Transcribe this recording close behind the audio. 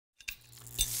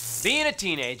Being a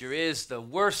teenager is the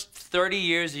worst 30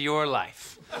 years of your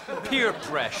life. Peer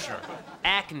pressure,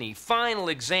 acne, final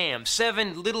exam,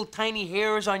 7 little tiny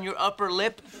hairs on your upper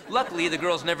lip. Luckily, the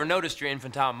girls never noticed your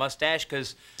infantile mustache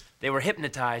because they were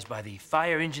hypnotized by the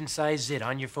fire engine-sized zit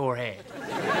on your forehead.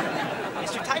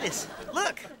 Mr. Titus,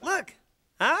 look.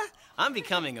 Huh? I'm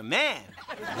becoming a man.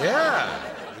 Yeah,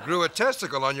 you grew a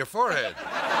testicle on your forehead.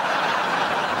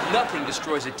 Nothing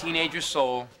destroys a teenager's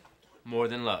soul more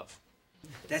than love.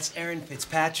 That's Erin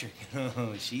Fitzpatrick.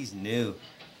 Oh, she's new.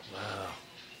 Wow,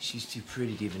 she's too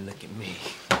pretty to even look at me.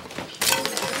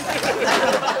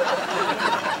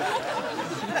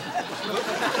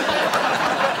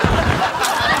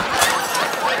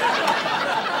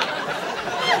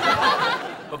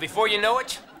 But before you know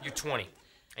it, you're 20,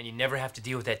 and you never have to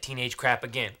deal with that teenage crap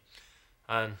again.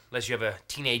 Unless you have a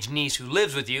teenage niece who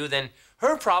lives with you, then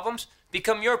her problems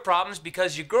become your problems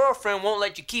because your girlfriend won't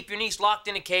let you keep your niece locked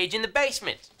in a cage in the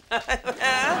basement.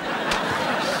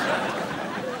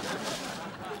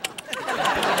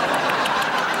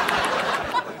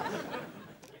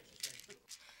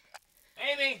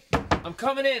 Amy, I'm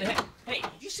coming in. Hey,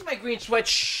 did you see my green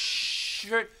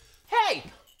sweatshirt? Hey!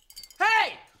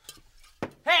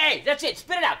 Hey, that's it.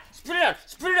 Spit it out. Spit it out.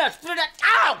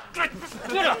 Ow! Spit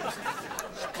it out.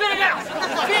 Spit it out.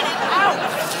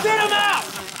 Spit them out.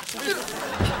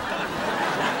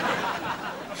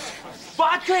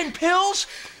 Vodka and pills?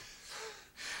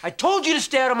 I told you to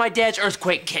stay out of my dad's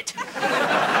earthquake kit.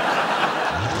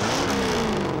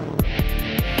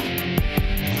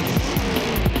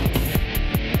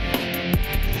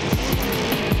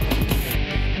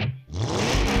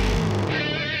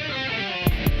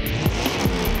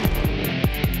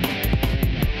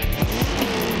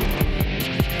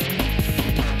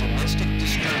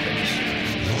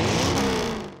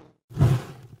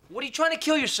 What are you trying to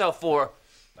kill yourself for?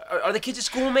 Are the kids at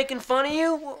school making fun of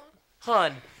you? Well,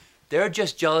 hon, they're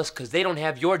just jealous because they don't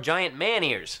have your giant man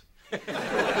ears.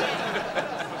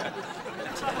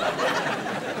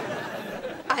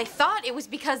 I thought it was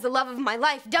because the love of my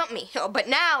life dumped me, but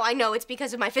now I know it's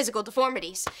because of my physical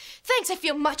deformities. Thanks, I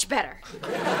feel much better.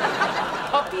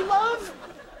 Puppy love?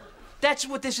 That's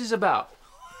what this is about.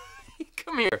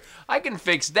 Come here, I can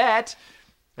fix that.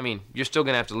 I mean, you're still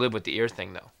gonna have to live with the ear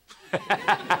thing, though.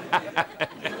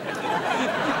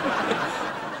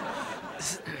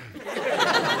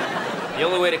 The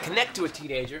only way to connect to a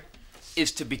teenager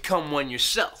is to become one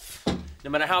yourself, no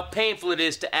matter how painful it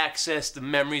is to access the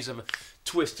memories of a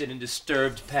twisted and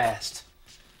disturbed past.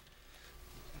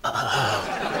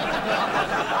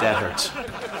 That hurts.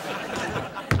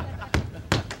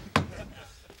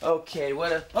 Okay,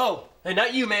 what a... Oh, hey,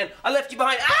 not you, man. I left you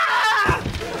behind. Ah!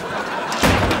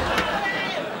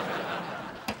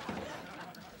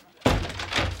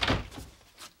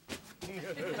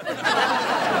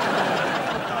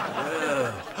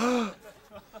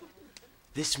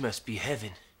 This must be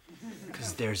heaven,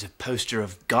 because there's a poster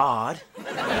of God.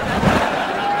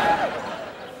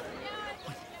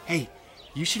 Hey,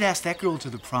 you should ask that girl to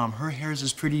the prom. Her hair's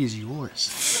as pretty as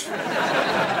yours.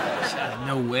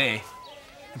 No way.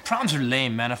 And proms are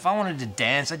lame, man. If I wanted to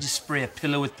dance, I'd just spray a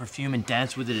pillow with perfume and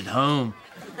dance with it at home.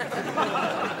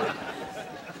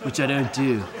 Which I don't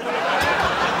do.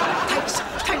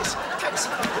 Titus.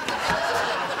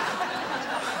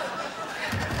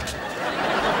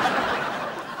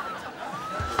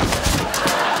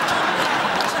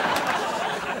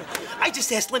 I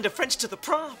just asked Linda French to the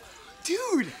prom.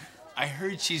 Dude, I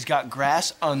heard she's got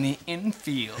grass on the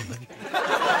infield.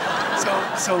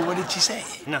 So what did she say?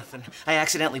 Nothing. I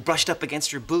accidentally brushed up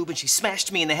against her boob and she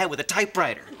smashed me in the head with a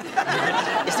typewriter.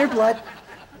 Is there blood?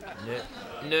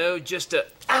 No, just a...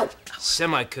 Ow!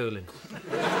 Semicolon.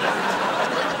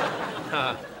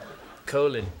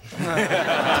 Colon.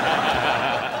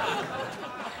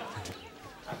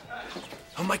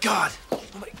 Oh, my God.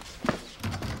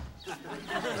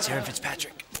 It's Erin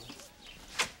Fitzpatrick.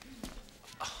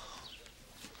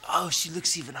 Oh, she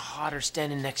looks even hotter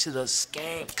standing next to those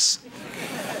skanks.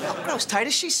 Oh, gross,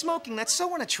 Titus. She's smoking. That's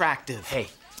so unattractive. Hey,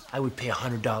 I would pay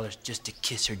 $100 just to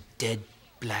kiss her dead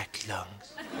black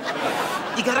lungs.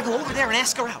 You gotta go over there and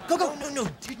ask her out. Go. No,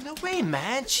 dude, no way,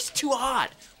 man. She's too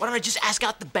hot. Why don't I just ask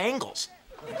out the Bengals?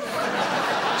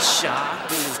 Sha,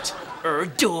 boot,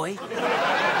 doy.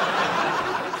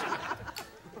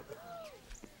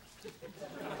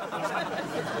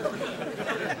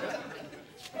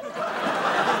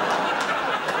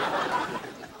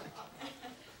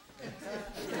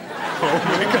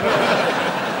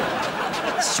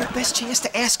 This is your best chance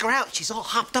to ask her out. She's all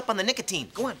hopped up on the nicotine.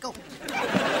 Go on, go.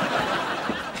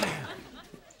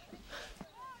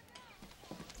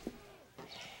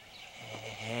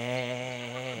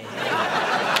 Hey.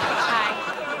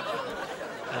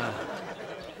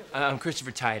 I'm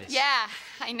Christopher Titus. Yeah,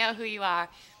 I know who you are.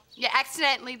 You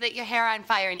accidentally lit your hair on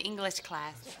fire in English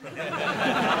class.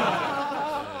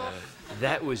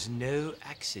 That was no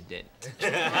accident.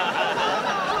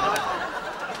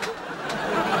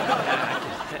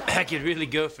 I could really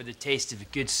go for the taste of a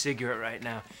good cigarette right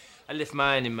now. I left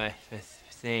mine in my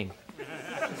thing. Can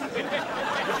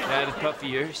I have a puff of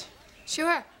yours?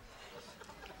 Sure.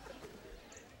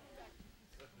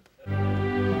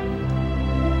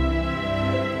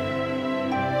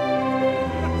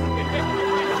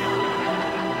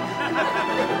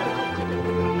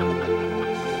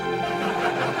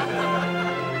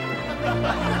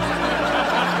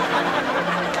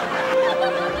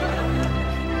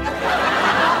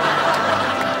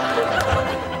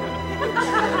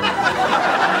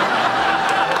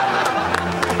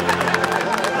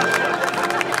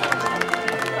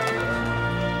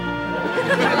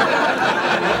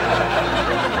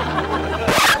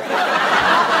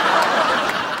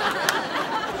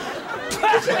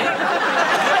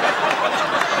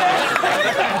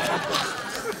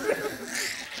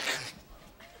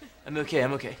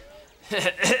 I'm okay.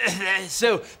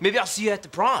 So, maybe I'll see you at the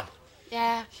prom.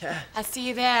 Yeah. I'll see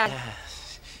you there.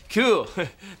 Cool. My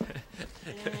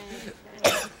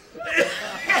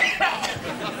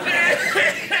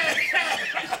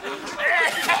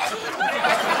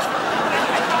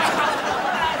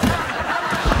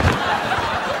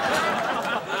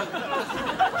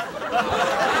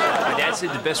dad said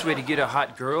the best way to get a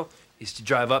hot girl is to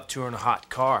drive up to her in a hot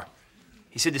car.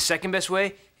 He said the second best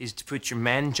way is to put your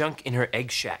man junk in her egg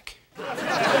shack. Nice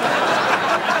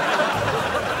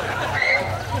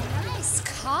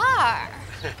car.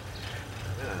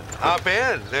 Hop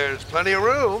in. There's plenty of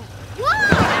room.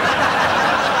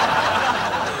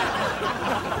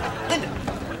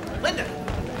 Linda,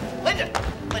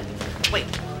 wait,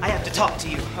 I have to talk to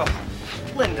you. Oh,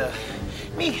 Linda,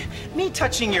 me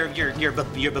touching your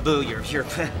baboo, your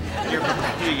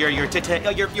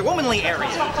womanly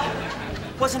area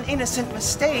was an innocent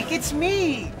mistake. It's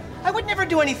me. I would never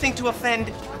do anything to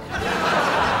offend.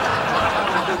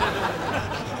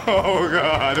 Oh,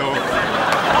 God. Oh.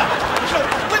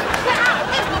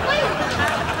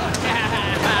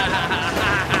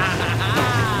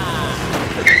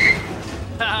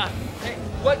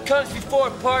 What comes before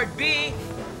part B?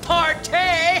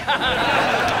 Partay!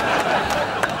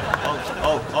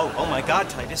 Oh my God,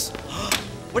 Titus.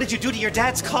 What did you do to your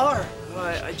dad's car?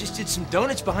 I just did some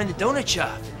donuts behind the donut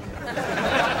shop.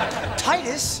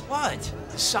 Titus? What?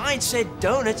 The sign said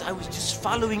donuts. I was just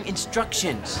following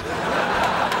instructions.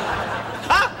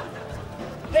 Ah!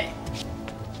 Hey!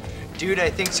 Dude, I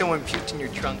think someone puked in your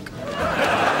trunk.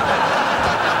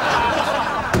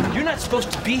 You're not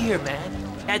supposed to be here, man.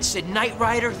 Dad said Knight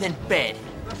Rider, then bed.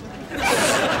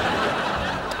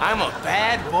 I'm a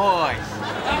bad boy.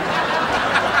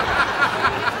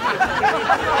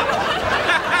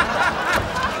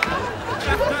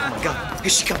 Oh my God, here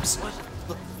she comes.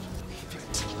 Look.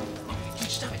 Dude,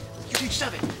 stop it. Dude,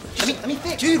 stop it. Let me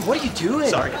fix. Dude, what are you doing?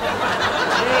 Sorry. Hey.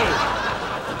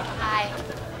 Hi.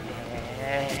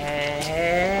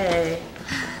 Hey.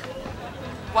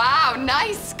 Wow,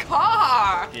 nice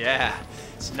car. Yeah.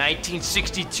 It's a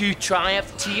 1962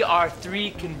 Triumph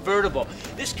TR3 convertible.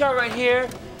 This car right here,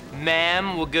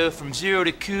 ma'am, will go from 0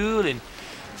 to cool in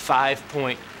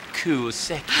 5.cool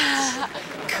seconds.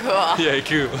 Cool. Yeah,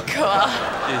 cool. Cool.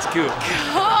 It's cool.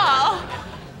 Cool.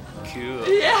 Cool.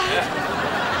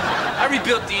 Yeah. I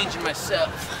rebuilt the engine myself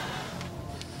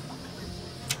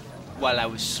while I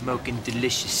was smoking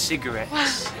delicious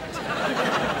cigarettes.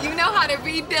 You know how to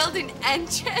rebuild an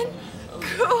engine?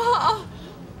 Cool.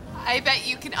 I bet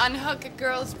you can unhook a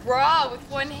girl's bra with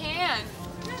one hand.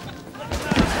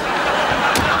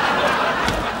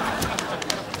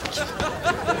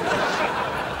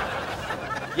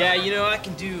 Yeah, you know, I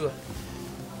can do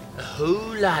a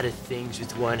whole lot of things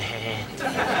with one hand.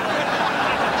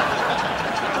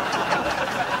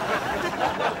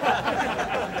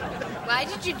 Why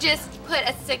did you just put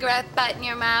a cigarette butt in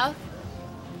your mouth?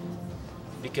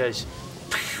 Because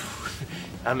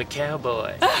I'm a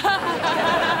cowboy.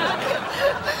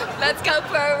 Let's go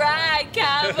for a ride,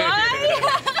 cowboy.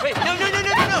 Wait, no.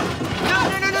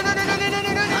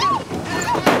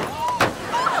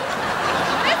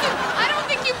 Listen, I don't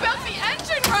think you built the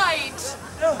engine right.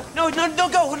 No,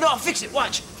 go. No, I'll fix it.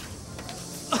 Watch.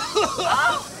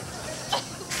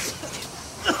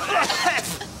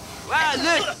 Wow,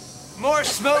 look. More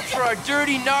smoke for our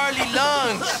dirty, gnarly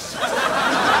lungs. It's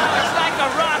like a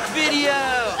rock video.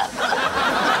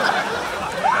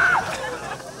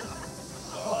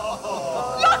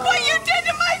 Look what you did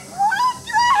to my prom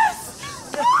dress!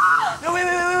 No, wait.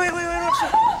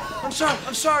 I'm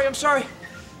I'm sorry.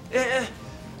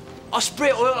 I'll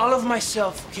spray oil all over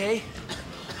myself, okay?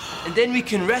 And then we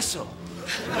can wrestle.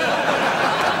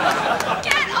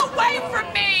 Get away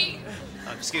from me!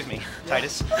 Excuse me,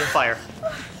 Titus. Fire.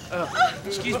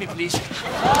 Excuse me, please.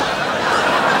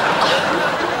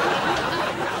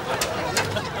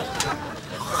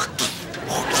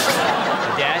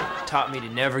 My dad taught me to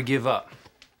never give up.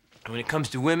 And when it comes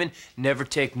to women, never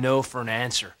take no for an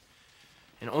answer.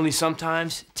 And only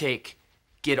sometimes take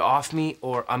get off me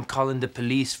or I'm calling the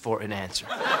police for an answer.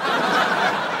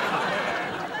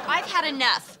 I've had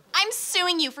enough. I'm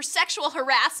suing you for sexual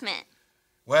harassment.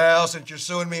 Well, since you're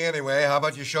suing me anyway, how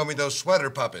about you show me those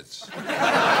sweater puppets?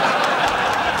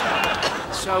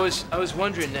 So I was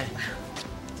wondering that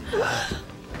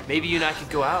maybe you and I could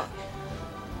go out.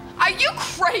 Are you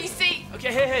crazy?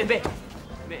 Okay, hey, babe.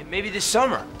 Maybe this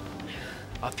summer.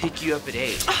 I'll pick you up at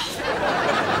 8.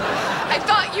 I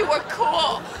thought you were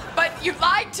cool, but you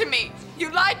lied to me.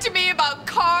 You lied to me about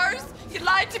cars. You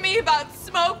lied to me about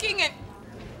smoking, and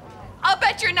I'll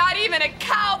bet you're not even a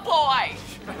cowboy.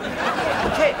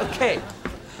 Okay.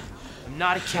 I'm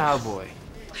not a cowboy.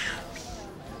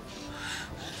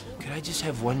 Could I just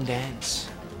have one dance?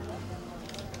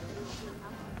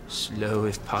 Slow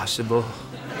if possible.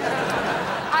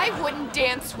 I wouldn't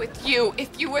dance with you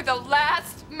if you were the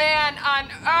last man on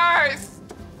Earth.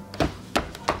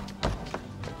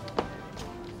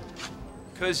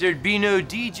 'Cause there'd be no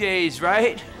DJs,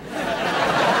 right?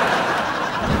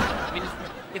 I mean,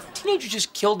 if teenagers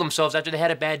just killed themselves after they had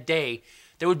a bad day,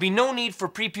 there would be no need for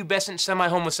prepubescent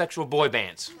semi-homosexual boy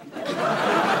bands.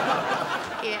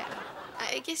 Yeah,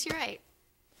 I guess you're right.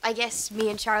 I guess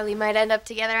me and Charlie might end up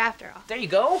together after all. There you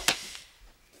go.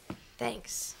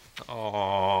 Thanks.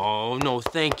 Oh, no,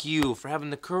 thank you for having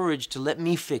the courage to let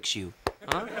me fix you.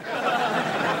 Huh?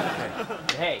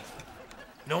 Hey,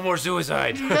 no more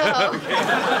suicide. No.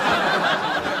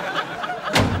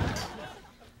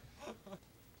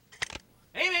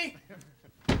 Amy!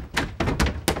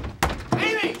 Amy!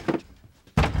 Amy!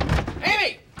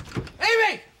 Amy!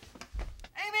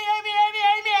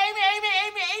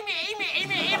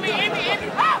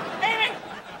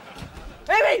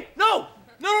 Amy! No!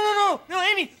 No,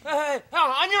 Amy!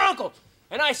 I'm your uncle,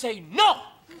 and I say no!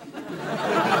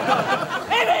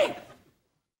 Amy!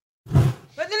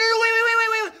 No,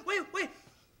 wait!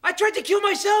 I tried to kill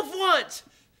myself once!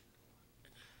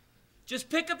 Just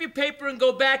pick up your paper and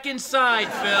go back inside,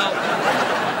 Phil.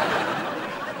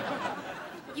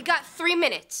 You got 3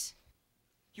 minutes.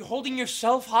 You're holding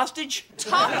yourself hostage?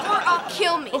 Talk or I'll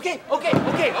kill me. Okay.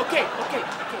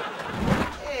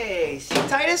 Hey, see,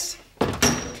 Titus?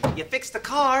 You fixed the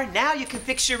car, now you can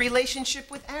fix your relationship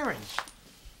with Erin.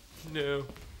 No.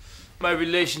 My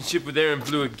relationship with Erin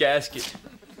blew a gasket.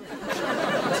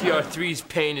 TR3's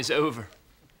pain is over.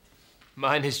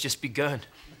 Mine has just begun.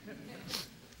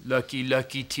 Lucky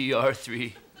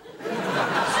TR3.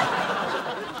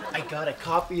 I got a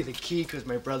copy of the key because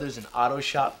my brother's an auto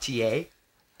shop TA,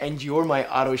 and you're my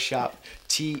auto shop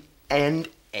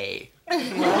T&A.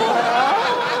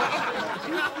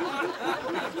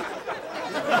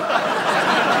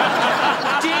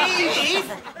 Dave!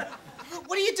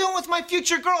 What are you doing with my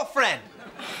future girlfriend?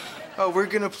 Oh, we're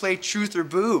gonna play truth or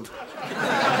boob.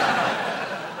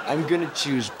 I'm gonna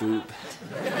choose boob.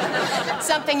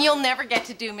 Something you'll never get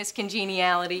to do, Miss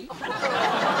Congeniality. Oh,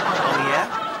 yeah?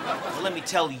 Well, let me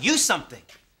tell you something.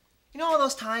 You know all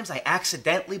those times I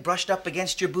accidentally brushed up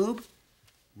against your boob?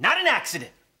 Not an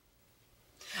accident.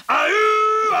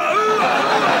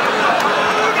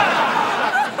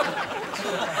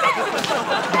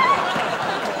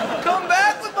 Come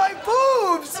back with my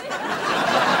boobs!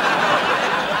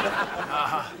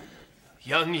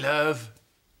 Young love,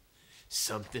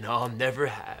 something I'll never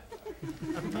have.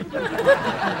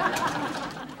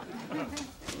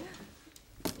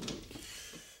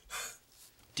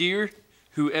 Dear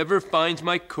whoever finds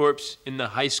my corpse in the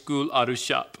high school auto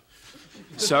shop,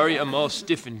 sorry I'm all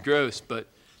stiff and gross, but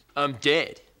I'm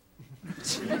dead.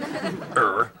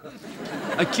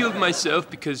 I killed myself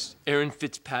because Erin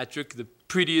Fitzpatrick, the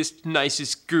prettiest,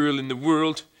 nicest girl in the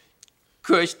world,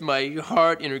 crushed my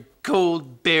heart in her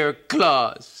cold, bare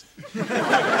claws.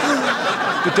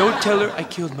 But don't tell her I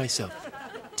killed myself.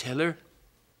 Tell her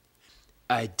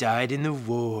I died in the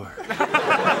war.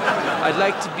 I'd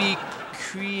like to be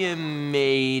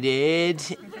cremated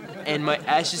and my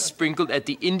ashes sprinkled at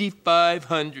the Indy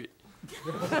 500.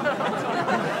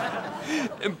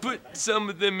 And put some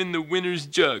of them in the winner's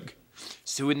jug.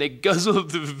 So when they guzzle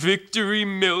the victory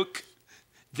milk,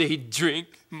 they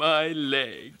drink my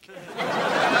leg.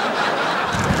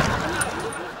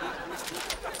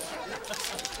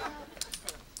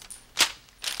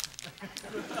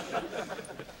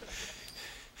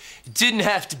 didn't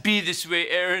have to be this way,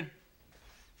 Erin.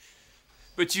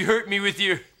 But you hurt me with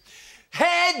your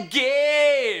head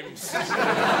games. It's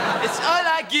all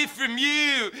I get from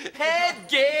you, head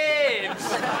games.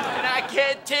 And I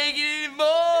can't take it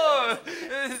anymore.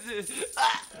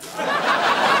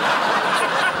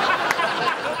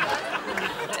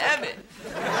 Damn it.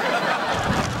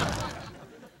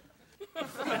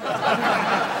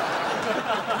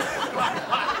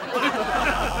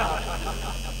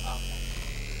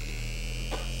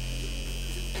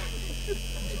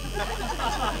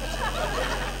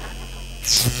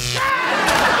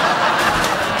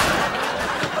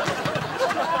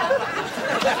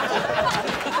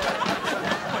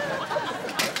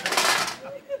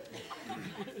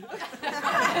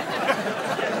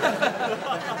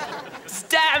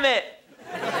 Damn it!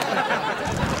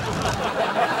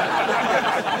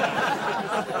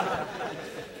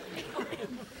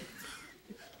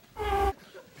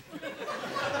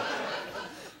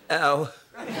 Ow.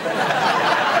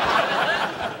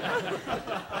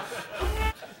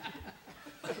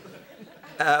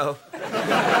 Ow.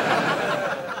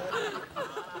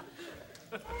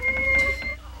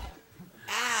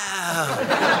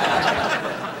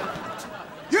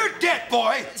 You're dead,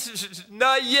 boy!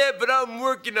 Not yet, but I'm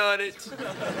working on it.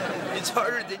 It's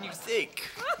harder than you think.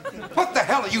 What the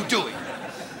hell are you doing?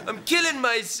 I'm killing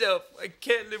myself. I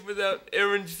can't live without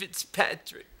Erin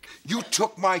Fitzpatrick. You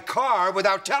took my car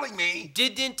without telling me.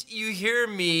 Didn't you hear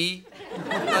me?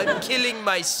 I'm killing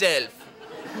myself.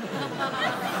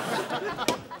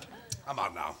 Come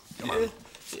on now. Come on.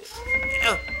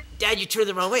 Oh, Dad, you turned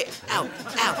the wrong way. Ow, ow,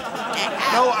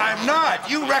 ow. No, I'm not.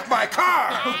 You wrecked my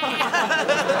car.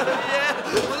 Yeah,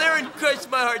 well, Erin crushed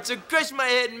my heart, so crush my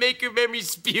head and make her memory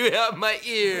spew out my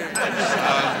ear.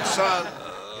 Son.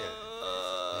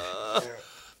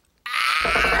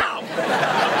 Ow!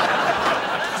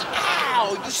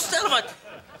 Ow, you son of a...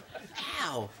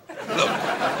 Ow. Look,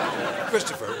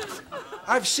 Christopher,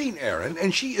 I've seen Erin,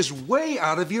 and she is way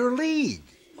out of your league.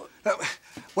 Now,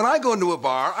 when I go into a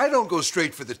bar, I don't go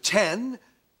straight for the 10.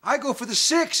 I go for the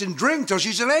 6 and drink till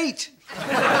she's an 8.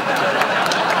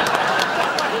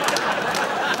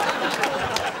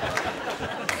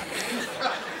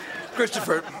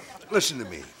 Christopher, listen to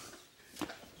me.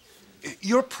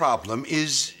 Your problem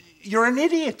is you're an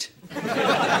idiot.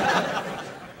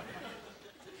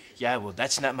 Yeah, well,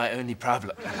 that's not my only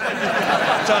problem.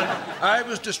 Son, I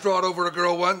was distraught over a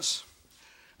girl once.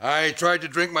 I tried to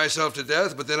drink myself to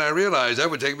death, but then I realized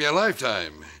that would take me a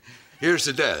lifetime. Here's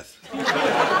to death. So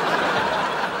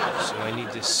I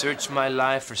need to search my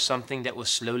life for something that will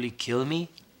slowly kill me?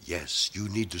 Yes, you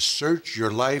need to search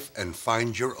your life and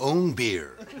find your own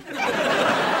beer.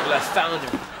 Well, I found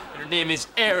her. Her name is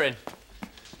Erin.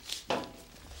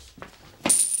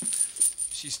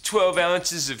 She's 12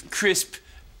 ounces of crisp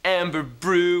amber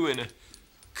brew in a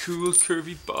cool,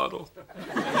 curvy bottle.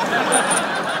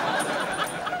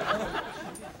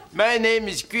 My name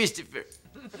is Christopher.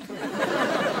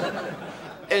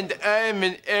 And I'm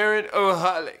an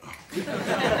Erin-oholic.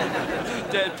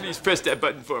 Dad, please press that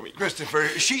button for me. Christopher,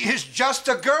 she is just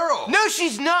a girl. No,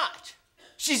 she's not.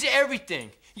 She's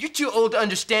everything. You're too old to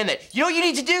understand that. You know what you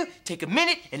need to do? Take a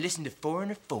minute and listen to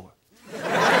Foreigner 4.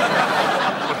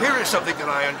 Well, here is something that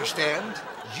I understand.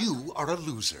 You are a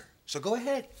loser. So go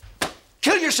ahead.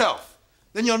 Kill yourself.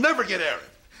 Then you'll never get Erin.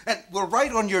 And we'll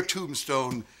write on your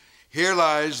tombstone, here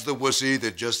lies the wussy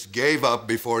that just gave up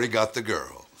before he got the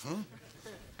girl.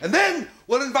 And then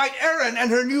we'll invite Erin and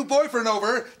her new boyfriend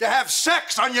over to have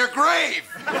sex on your grave.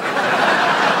 Oh,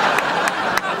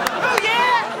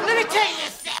 yeah? Let me tell you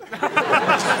something.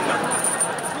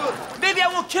 Maybe I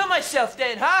won't kill myself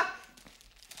then, huh?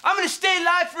 I'm gonna stay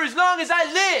alive for as long as I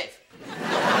live.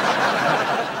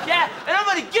 Yeah, and I'm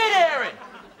gonna get Erin.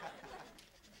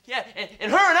 Yeah,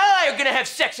 and her and I are gonna have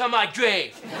sex on my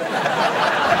grave.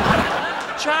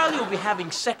 Charlie will be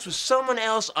having sex with someone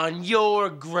else on your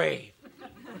grave.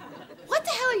 What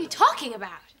the hell are you talking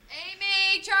about?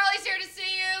 Amy, Charlie's here to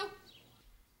see you.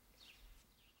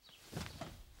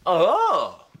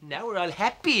 Oh, now we're all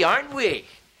happy, aren't we?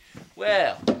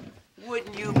 Well,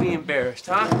 wouldn't you be embarrassed,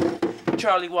 huh?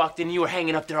 Charlie walked in and you were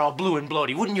hanging up there all blue and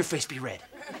bloaty. Wouldn't your face be red?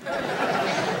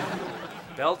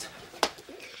 Belt?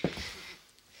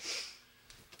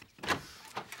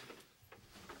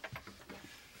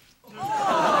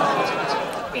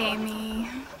 Amy.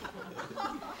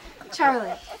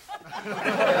 Charlie.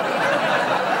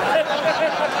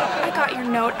 I got your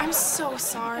note. I'm so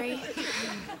sorry.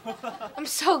 I'm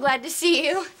so glad to see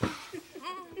you.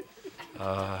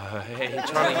 Hey,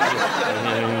 Charlie,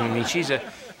 mean,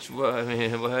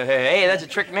 hey, that's a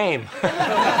trick name.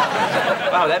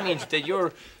 Wow, that means that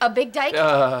you're... A big dyke?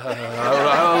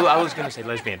 I was gonna say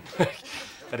lesbian.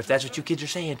 But if that's what you kids are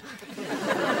saying...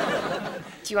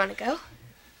 Do you want to go?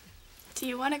 Do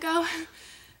you want to go?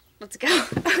 Let's go.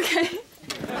 Okay.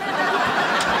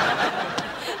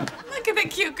 Look at the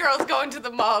cute girls going to the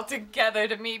mall together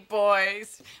to meet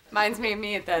boys. Reminds me of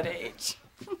me at that age.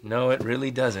 No, it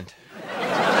really doesn't.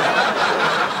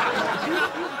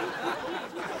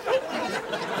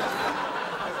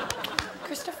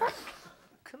 Christopher?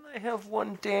 Can I have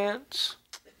one dance?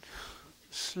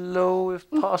 Slow, if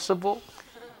possible.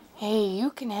 Hey, you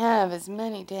can have as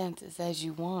many dances as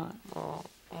you want. Oh,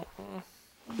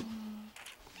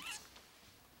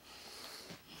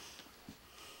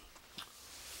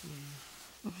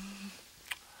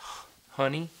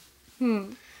 Honey?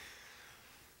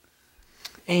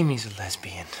 Amy's a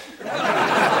lesbian.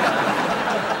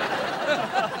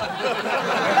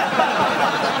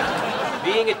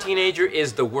 Being a teenager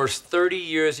is the worst 30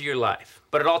 years of your life.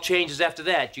 But it all changes after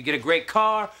that. You get a great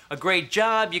car, a great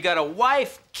job, you got a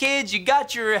wife, kids, you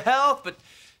got your health, but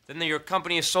then your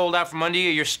company is sold out from under you,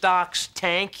 your stocks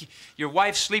tank, your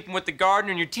wife's sleeping with the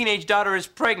gardener, and your teenage daughter is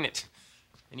pregnant.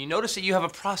 And you notice that you have a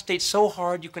prostate so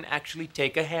hard you can actually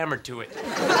take a hammer to it.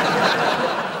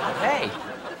 But hey,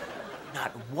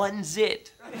 not one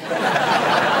zit.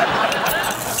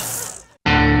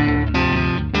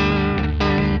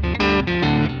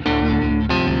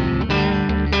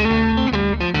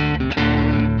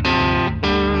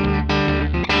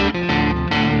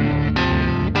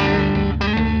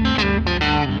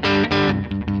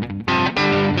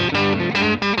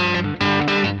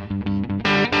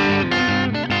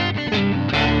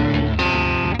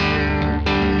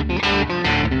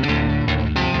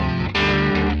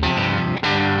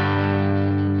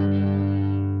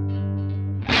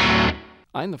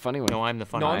 I'm the funny one. No, I'm the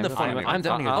funny No, one. I'm the funny one. I'm the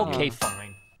funny one. Okay, fine.